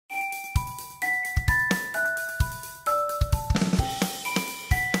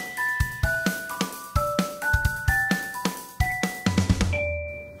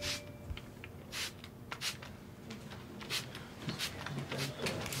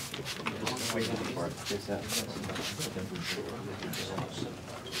Hey,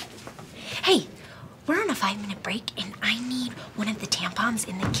 we're on a 5-minute break, and I need one of the tampons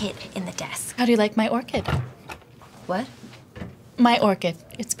in the kit in the desk. How do you like my orchid? What? My orchid.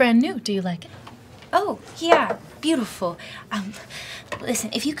 It's brand new. Do you like it? Oh, yeah, beautiful. Listen,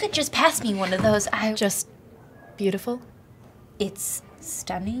 if you could just pass me one of those, Just beautiful? It's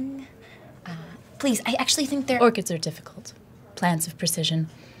stunning. Please, I actually think they're... Orchids are difficult. Plants of precision.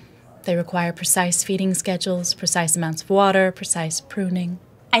 They require precise feeding schedules, precise amounts of water, precise pruning.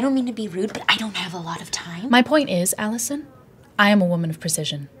 I don't mean to be rude, but I don't have a lot of time. My point is, Allison, I am a woman of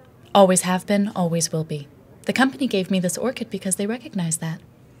precision. Always have been, always will be. The company gave me this orchid because they recognize that.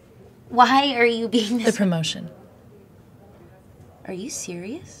 Why are you being this... The promotion. Are you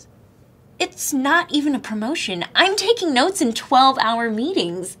serious? It's not even a promotion. I'm taking notes in 12-hour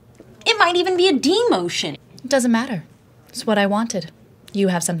meetings. It might even be a demotion. It doesn't matter. It's what I wanted. You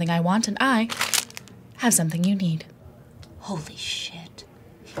have something I want, and I have something you need. Holy shit.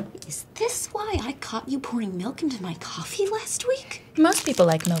 Is this why I caught you pouring milk into my coffee last week? Most people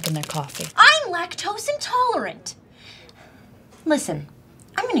like milk in their coffee. I'm lactose intolerant. Listen,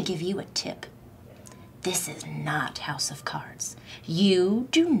 I'm gonna give you a tip. This is not House of Cards. You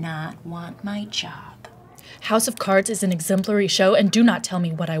do not want my job. House of Cards is an exemplary show, and do not tell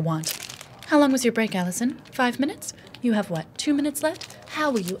me what I want. How long was your break, Allison? 5 minutes? You have what, 2 minutes left? How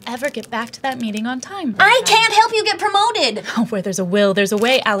will you ever get back to that meeting on time? I can't help you get promoted! Oh, where there's a will, there's a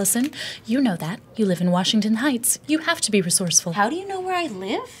way, Allison. You know that. You live in Washington Heights. You have to be resourceful. How do you know where I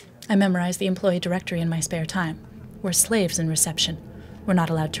live? I memorize the employee directory in my spare time. We're slaves in reception. We're not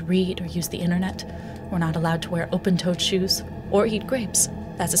allowed to read or use the internet. We're not allowed to wear open-toed shoes or eat grapes.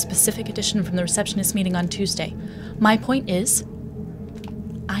 That's a specific addition from the receptionist meeting on Tuesday. My point is,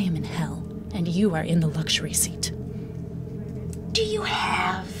 I am in hell, and you are in the luxury seat. Do you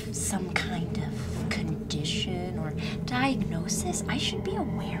have some kind of condition or diagnosis I should be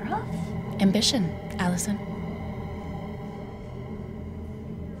aware of? Ambition, Allison.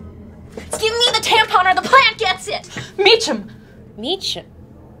 Give me the tampon or the plant gets it! Meacham! Meacham.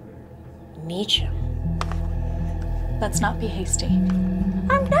 Let's not be hasty.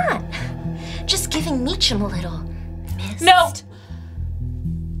 I'm not. Just giving Meacham a little mist. No!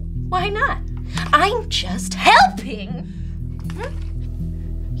 Why not? I'm just helping.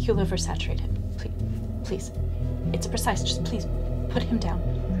 You'll oversaturate it. Please. It's precise. Just please put him down.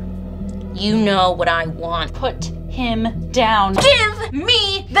 You know what I want. Put him down. Give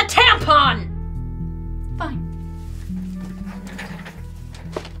me the tampon! Fine.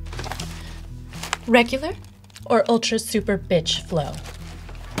 Regular or ultra super bitch flow?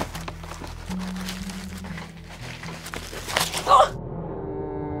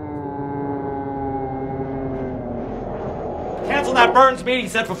 Cancel that Burns meeting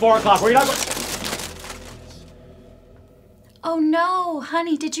set for 4 o'clock. We're not going. Oh no,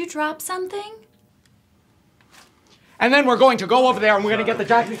 honey, did you drop something? And then we're going to go over there and we're going to get the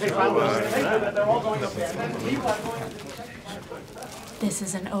Jackson case out of they're all going up there. And then people are going up there. This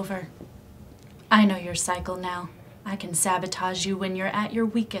isn't over. I know your cycle now. I can sabotage you when you're at your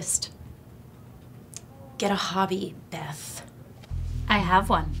weakest. Get a hobby, Beth. I have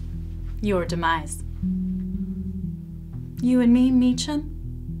one. Your demise. You and me, Meacham?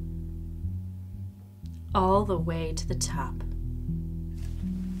 All the way to the top.